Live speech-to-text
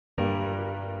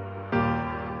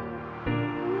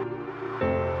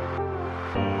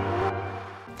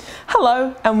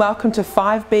Hello and welcome to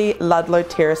 5B Ludlow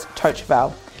Terrace,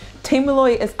 Totara. Team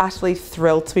Molloy is utterly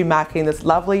thrilled to be marketing this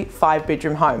lovely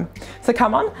 5-bedroom home. So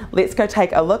come on, let's go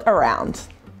take a look around.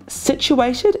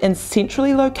 Situated in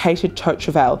centrally located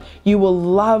Totara, you will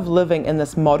love living in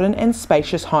this modern and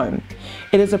spacious home.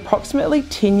 It is approximately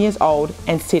 10 years old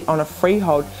and set on a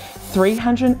freehold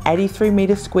 383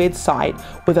 metre squared site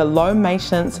with a low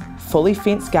maintenance, fully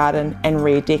fenced garden and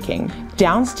rear decking.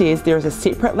 Downstairs there is a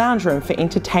separate lounge room for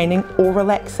entertaining or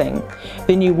relaxing.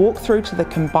 Then you walk through to the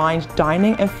combined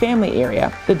dining and family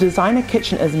area. The designer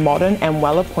kitchen is modern and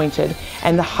well appointed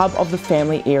and the hub of the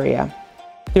family area.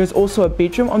 There is also a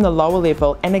bedroom on the lower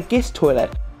level and a guest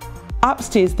toilet.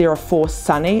 Upstairs there are 4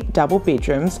 sunny double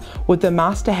bedrooms, with the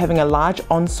master having a large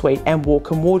ensuite and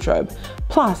walk-in wardrobe.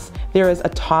 Plus there is a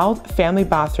tiled family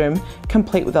bathroom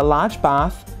complete with a large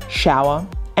bath, shower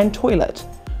and toilet.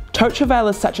 Totara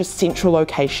is such a central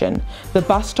location. The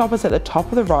bus stop is at the top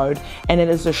of the road and it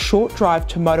is a short drive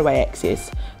to motorway access,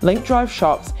 Link Drive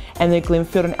shops and the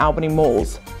Glenfield and Albany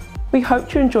malls. We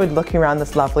hope you enjoyed looking around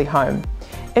this lovely home.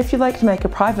 If you'd like to make a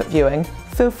private viewing,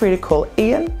 feel free to call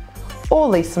Ian or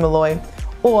Lisa Molloy,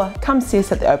 or come see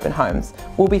us at the open homes.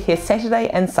 We'll be here Saturday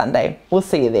and Sunday. We'll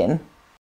see you then.